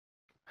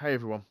Hey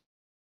everyone,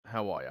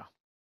 how are ya?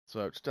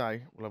 So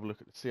today we'll have a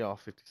look at the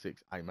CR.56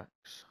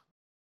 AMAX,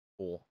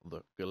 or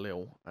the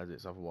galil as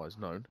it's otherwise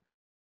known.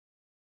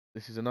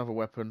 This is another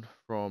weapon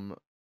from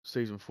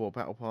Season 4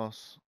 Battle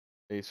Pass.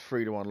 It's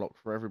free to unlock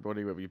for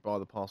everybody, whether you buy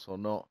the pass or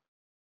not.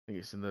 I think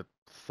it's in the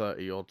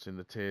 30 odds in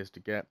the tiers to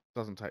get.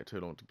 Doesn't take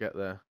too long to get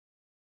there.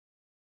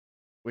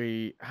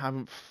 We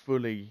haven't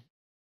fully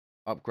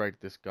upgraded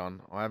this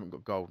gun. I haven't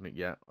got gold in it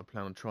yet. I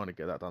plan on trying to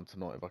get that done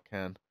tonight if I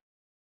can.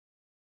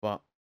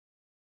 But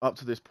up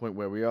to this point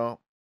where we are,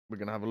 we're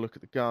going to have a look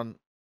at the gun,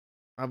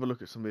 have a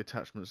look at some of the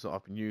attachments that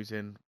I've been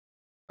using,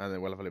 and then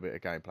we'll have a little bit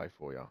of gameplay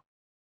for you.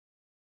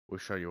 We'll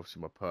show you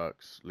obviously my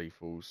perks,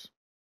 lethals,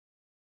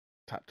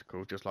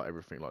 tactical, just like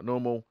everything like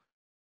normal.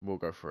 We'll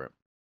go through it.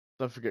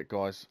 Don't forget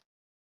guys,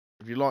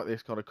 if you like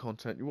this kind of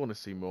content, you want to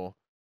see more,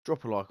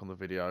 drop a like on the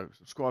video,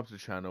 subscribe to the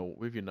channel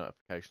with your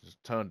notifications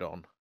turned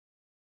on,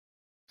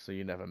 so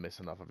you never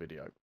miss another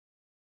video.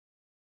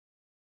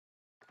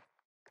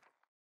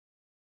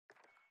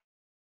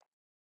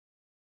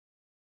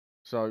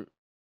 So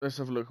let's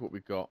have a look at what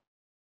we've got.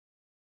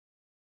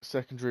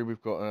 Secondary,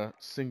 we've got a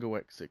single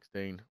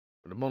X16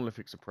 with a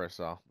monolithic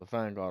suppressor, the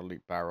Vanguard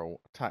Elite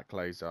barrel, attack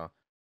laser,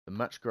 the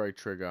match grade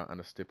trigger, and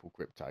a stipple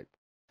grip tape.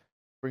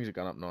 Brings the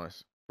gun up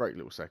nice. Great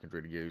little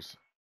secondary to use.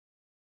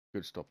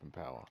 Good stopping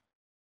power.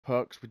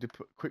 Perks, we did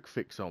put quick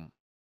fix on,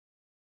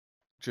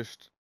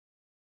 just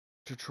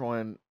to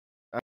try and,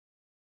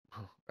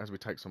 as we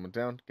take someone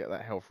down, get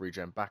that health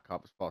regen back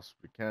up as fast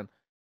as we can.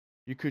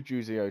 You could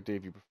use EOD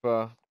if you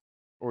prefer,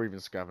 or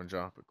even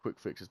scavenger, but quick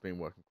fix has been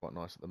working quite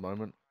nice at the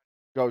moment.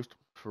 Ghost,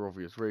 for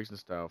obvious reasons,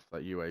 stay off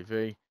that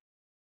UAV.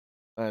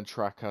 And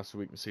tracker, so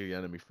we can see the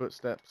enemy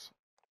footsteps.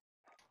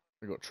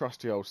 We've got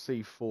trusty old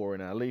C4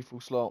 in our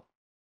lethal slot.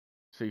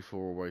 C4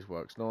 always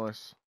works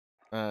nice.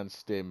 And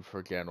stim, for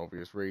again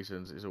obvious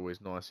reasons, is always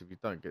nice. If you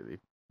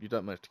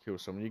don't manage to kill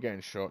someone, you're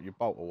getting shot, you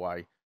bolt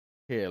away,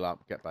 heal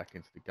up, get back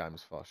into the game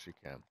as fast as you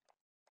can.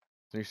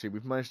 So you see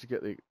we've managed to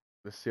get the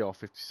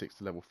CR.56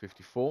 to level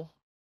 54.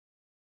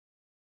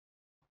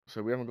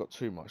 So we haven't got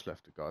too much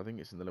left to go. I think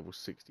it's in the level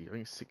 60. I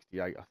think it's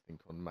 68, I think,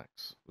 on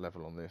max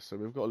level on this. So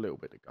we've got a little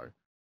bit to go.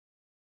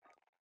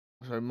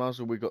 So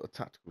muzzle, we got the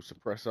tactical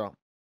suppressor,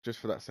 just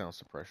for that sound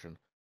suppression.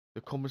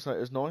 The compensator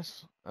is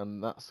nice,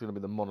 and that's going to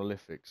be the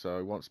monolithic.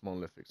 So once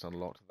monolithic's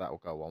unlocked, that will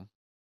go on.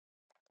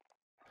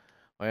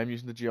 I am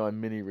using the GI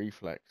Mini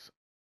Reflex.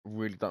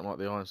 Really don't like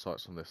the iron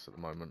sights on this at the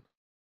moment.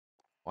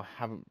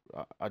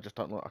 I just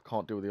don't like. I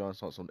can't deal with the iron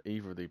sights on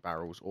either of the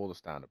barrels or the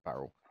standard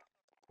barrel.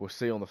 We'll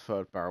see on the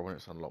third barrel when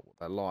it's unlocked what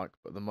they're like.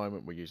 But at the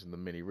moment, we're using the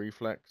Mini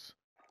Reflex.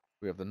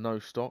 We have the no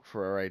stop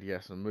for our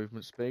ADS and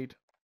movement speed.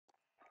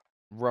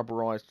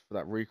 Rubberized for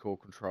that recoil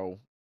control.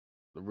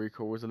 The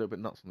recoil is a little bit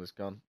nuts on this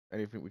gun.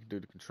 Anything we can do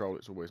to control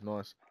it's always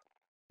nice.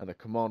 And the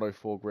Commando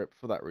foregrip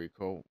for that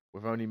recoil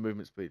with only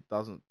movement speed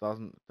doesn't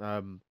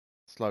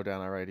slow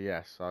down our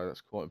ADS, so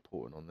that's quite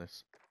important on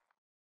this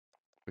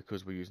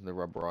because we're using the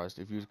rubberized.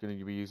 If you're going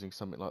to be using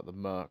something like the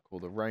Merc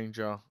or the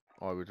Ranger,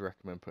 I would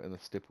recommend putting the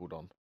stippled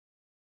on.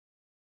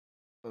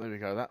 So there we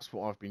go. That's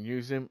what I've been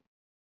using.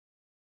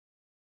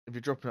 If you're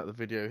dropping out the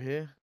video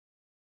here,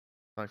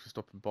 thanks for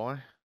stopping by.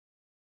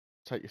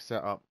 Take your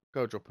setup,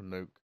 go drop a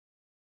nuke,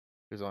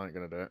 because I ain't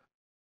going to do it.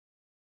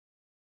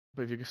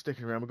 But if you're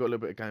sticking around, we've got a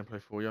little bit of gameplay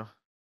for you.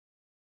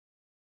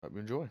 Hope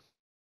you enjoy.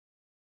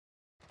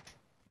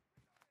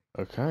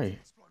 Okay,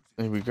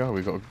 here we go.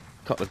 We've got a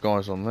couple of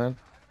guys on there.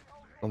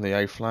 On the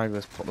A flag,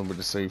 let's put them with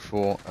the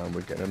C4, and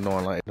we're getting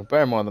annihilated. Now,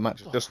 bear in mind, the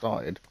match has just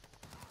started.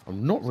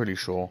 I'm not really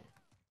sure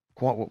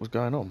quite what was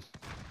going on.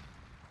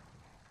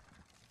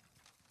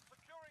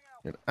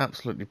 Get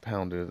absolutely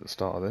pounded at the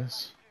start of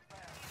this.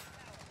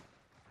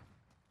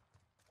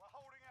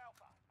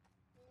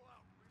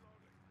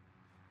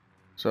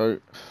 So,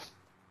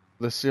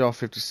 the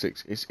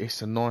CR.56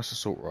 it's a nice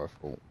assault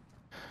rifle.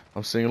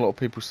 I'm seeing a lot of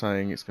people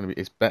saying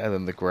it's better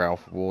than the Grau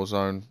for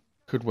Warzone.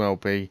 Could well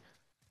be.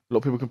 A lot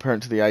of people compare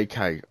it to the AK.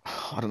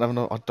 I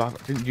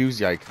didn't use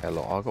the AK a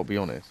lot. I got to be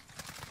honest.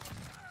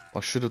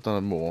 I should have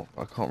done more.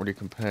 I can't really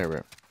compare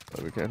it.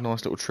 But we get a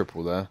nice little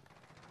triple there.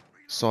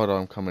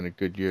 Sidearm coming in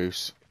good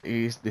use.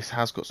 This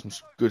has got some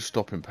good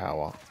stopping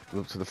power.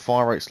 Look to the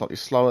fire rate slightly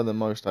slower than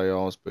most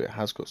ARs, but it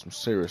has got some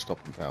serious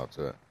stopping power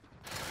to it.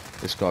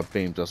 This guy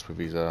beamed us with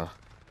his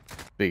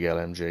big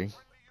LMG,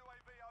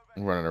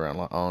 running around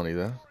like Arnie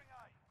there.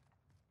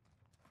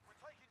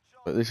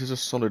 But this is a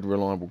solid,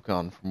 reliable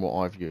gun from what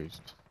I've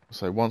used.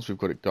 So once we've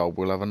got it gold,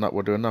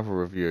 we'll do another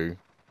review,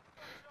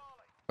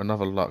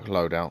 another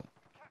loadout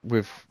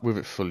with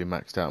it fully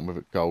maxed out and with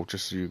it gold,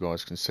 just so you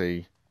guys can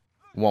see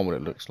one what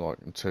it looks like,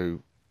 and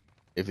two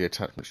if the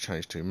attachments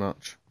change too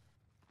much.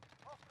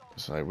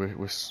 So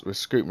we're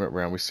scooting it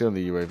around. We see on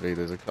the UAV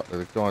there's a couple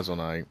of guys on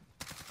A.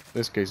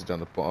 This geezer down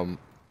the bottom,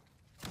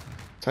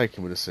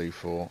 taking with a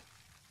C4.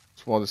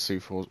 That's why the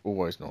C4 is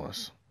always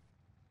nice.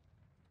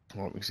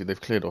 Right, we can see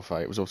they've cleared off A.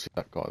 It was obviously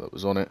that guy that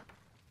was on it.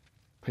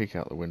 Peek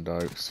out the window,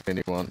 see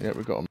anyone? Yeah,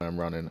 we've got a man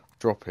running.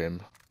 Drop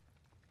him.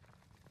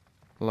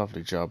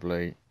 Lovely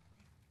jubbly.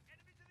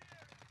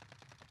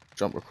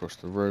 Jump across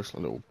the roof, like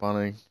a little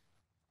bunny.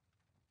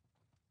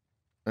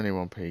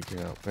 Anyone peeking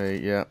out B?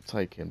 Yeah,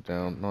 take him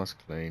down. Nice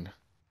clean.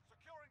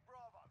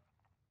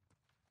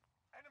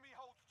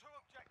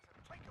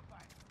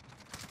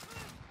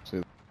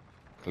 See,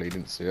 he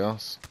didn't see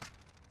us.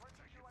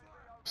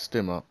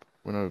 Stim up.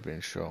 We know we're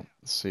being shot.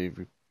 Let's see if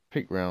we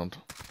peek round.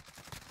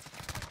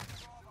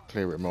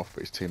 Clear him off,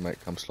 but his teammate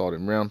comes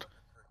sliding round.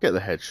 Get the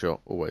headshot.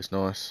 Always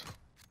nice.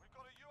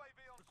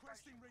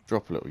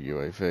 Drop a little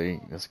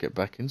UAV. Let's get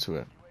back into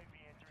it.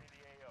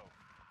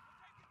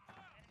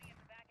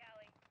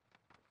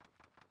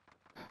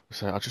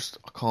 So I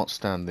can't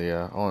stand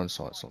the iron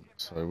sights on,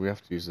 so we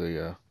have to use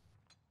the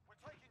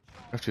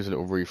a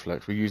little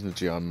reflex. We're using the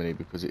GI Mini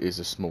because it is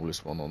the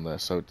smallest one on there,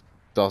 so it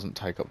doesn't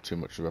take up too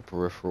much of a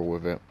peripheral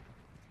with it.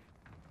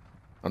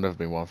 I've never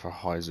been one for a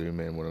high zoom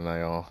in with an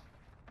AR.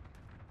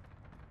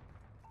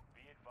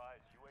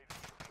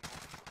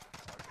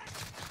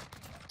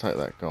 Take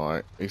that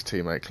guy. His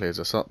teammate clears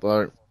us up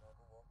though.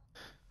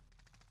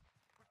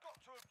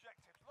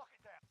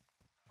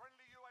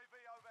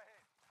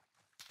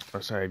 I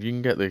say if you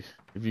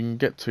can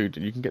get two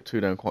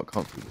down quite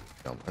comfortably,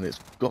 and it's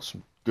got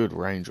some good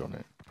range on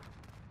it.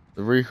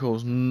 The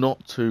recoil's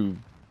not too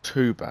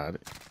bad.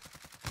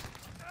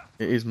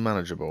 It is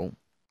manageable.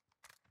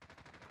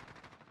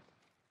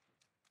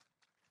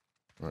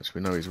 Right, so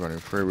we know he's running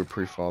through. We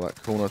pre-fire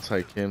that corner,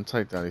 take him,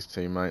 take down his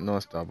teammate.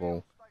 Nice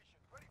double.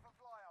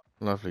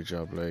 Lovely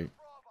job, Lee.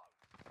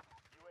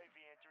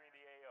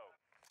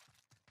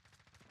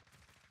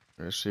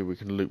 Let's see if we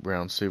can loop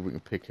round, see if we can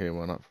pick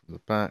anyone up from the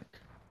back.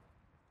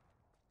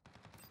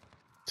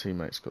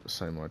 Teammate's got the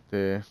same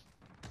idea.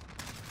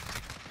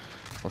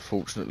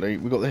 Unfortunately,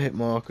 we got the hit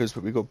markers,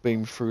 but we got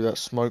beamed through that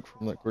smoke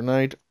from that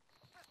grenade.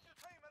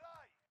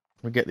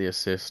 We get the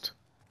assist.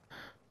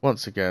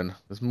 Once again,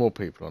 there's more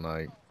people on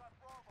A.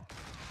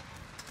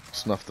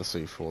 Snuffed the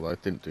C4 though,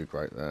 didn't do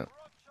great there.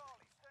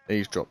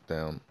 He's dropped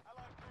down.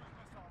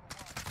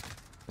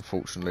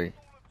 Unfortunately,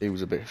 he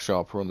was a bit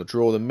sharper on the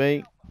draw than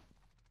me.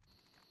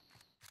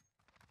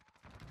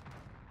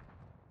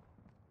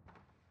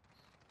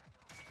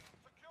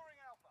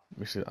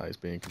 We see that A is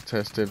being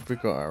contested.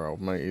 We've got our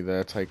old matey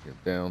there, taking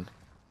it down.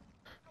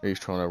 He's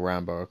trying to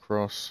Rambo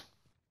across.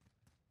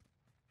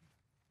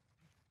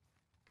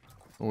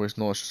 Always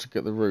nice just to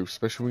get the roof,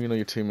 especially when you know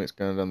your teammate's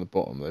going down the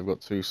bottom. They've got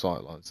two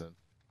sight lines then.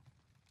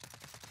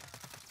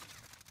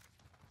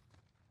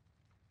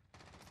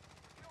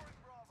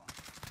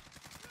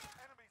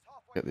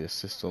 Get the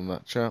assist on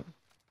that chap.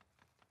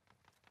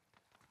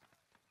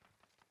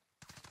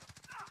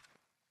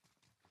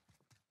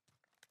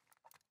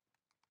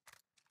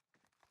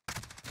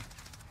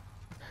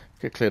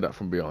 Get cleared up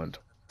from behind.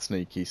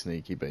 Sneaky,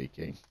 sneaky,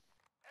 beaky.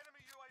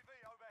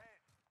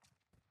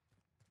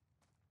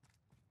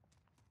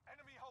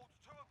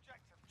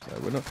 So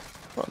we're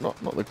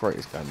not the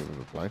greatest game we've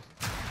ever played.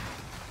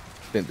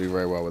 Didn't do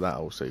very well with that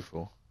old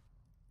C4.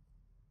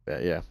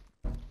 But yeah,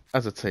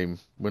 as a team,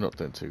 we're not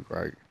doing too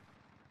great.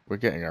 We're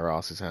getting our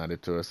asses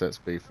handed to us.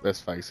 Let's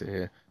face it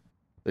here.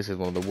 This is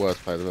one of the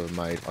worst plays I've ever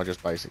made. I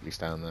just basically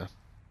stand there.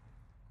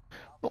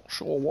 Not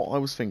sure what I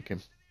was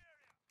thinking.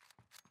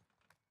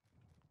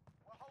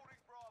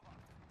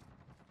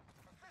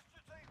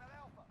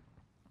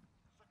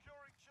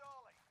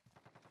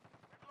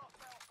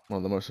 One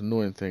of the most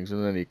annoying things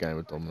in any game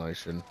of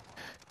domination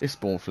is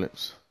spawn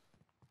flips.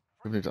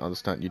 We need to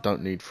understand you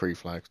don't need 3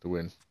 flags to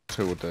win.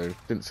 2 will do.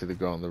 Didn't see the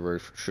guy on the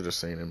roof. Should have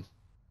seen him.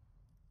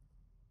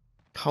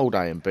 Hold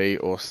A and B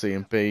or C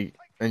and B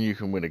and you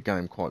can win a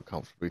game quite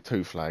comfortably.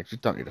 2 flags. You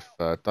don't need a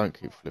third. Don't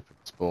keep flipping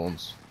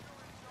spawns.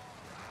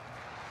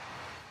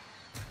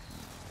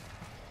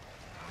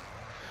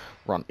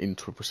 Run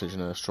into a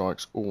precision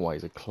airstrike's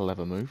always a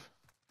clever move.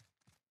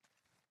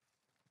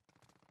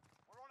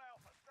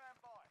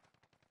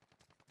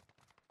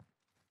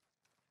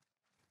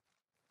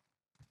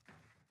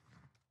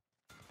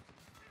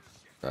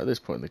 At this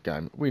point in the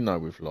game, we know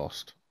we've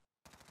lost.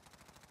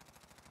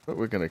 But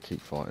we're going to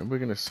keep fighting. We're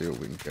going to see what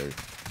we can do.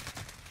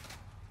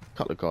 A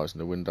couple of guys in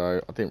the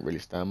window. I didn't really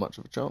stand much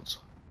of a chance.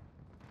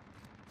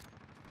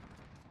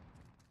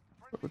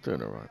 But we're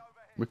doing alright.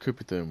 We could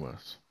be doing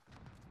worse.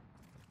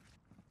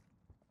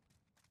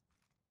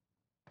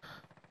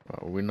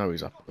 Right, well, we know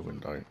he's up at the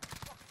window.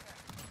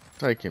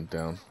 Take him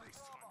down.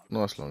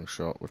 Nice long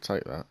shot. We'll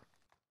take that.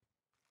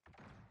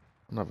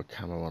 Another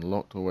camo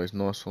unlocked. Always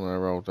nice on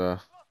our old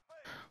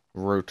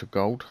road to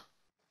gold.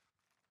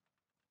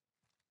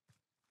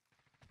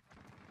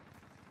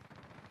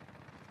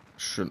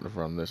 Shouldn't have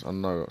run this. I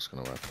know what's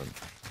going to happen.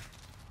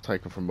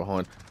 Taken from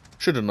behind.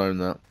 Should have known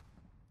that.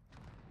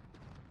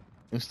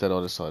 Instead,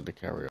 I decided to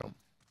carry on.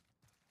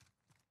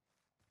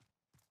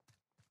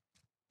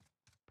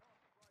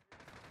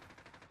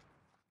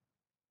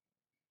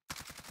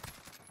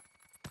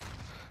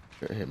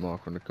 Get a hit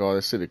marker on the guy.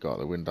 They see the guy at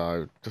the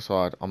window.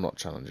 Decide I'm not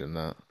challenging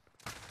that.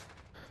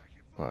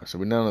 Right, so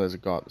we now know there's a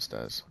guy up the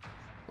stairs.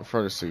 We'll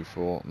throw the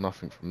C4.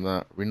 Nothing from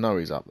that. We know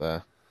he's up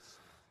there.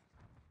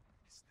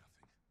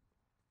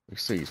 We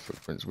see his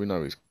footprints. We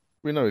know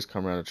he's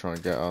come around to try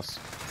and get us.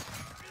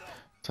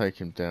 Take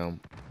him down.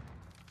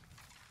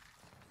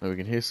 Now we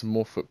can hear some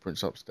more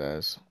footprints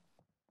upstairs.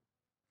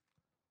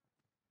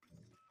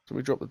 So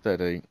we drop the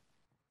deadie.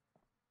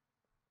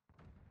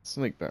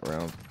 Sneak back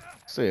round.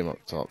 See him up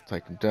top.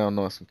 Take him down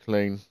nice and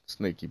clean.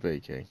 Sneaky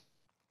beaky.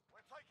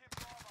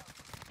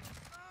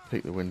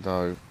 Peek the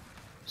window.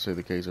 See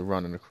the geezer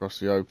running across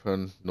the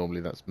open.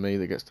 Normally that's me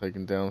that gets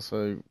taken down,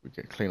 so we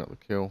get clean up the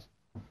kill.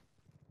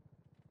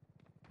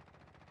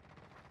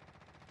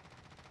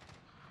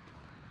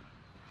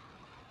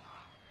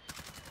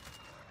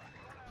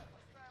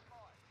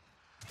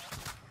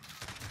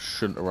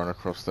 Shouldn't have run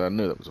across there. I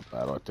knew that was a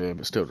bad idea,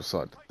 but still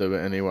decided to do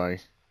it anyway.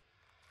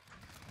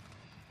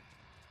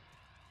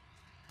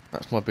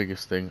 That's my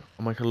biggest thing.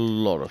 I make a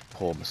lot of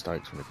poor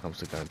mistakes when it comes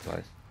to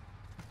gameplay.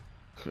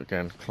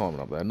 Again, climbing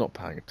up there, not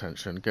paying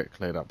attention, get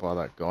cleared up by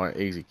that guy.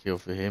 Easy kill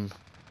for him.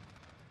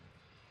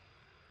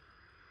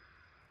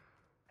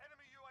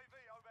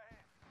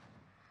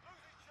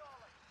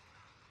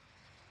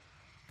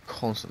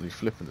 Constantly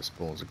flipping the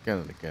spawns again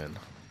and again.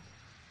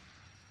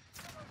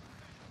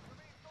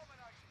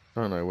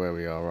 Don't know where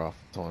we are half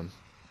the time.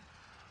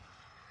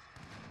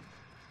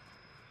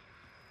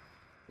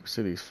 We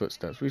see these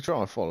footsteps. We try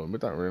and follow him. We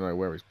don't really know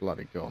where he's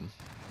bloody gone.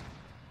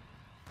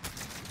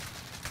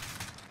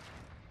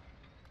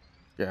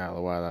 Get out of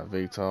the way of that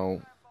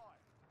VTOL.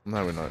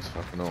 Now we know it's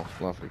fucking off.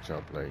 Lovely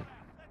job, Lee.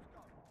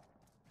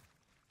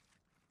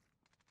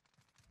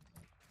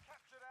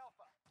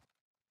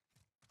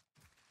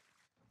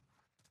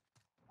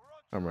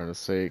 I'm around the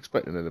sea,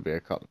 expecting there to be a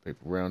couple of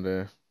people around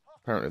here.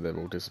 Apparently they've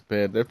all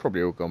disappeared. They've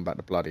probably all gone back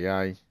to bloody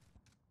A. As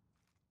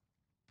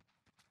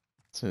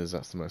soon as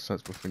that's the most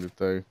sensible thing to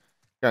do.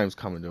 Game's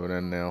coming to an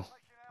end now.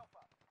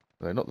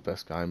 They're not the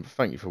best game, but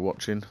thank you for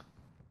watching.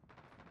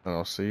 And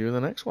I'll see you in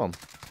the next one.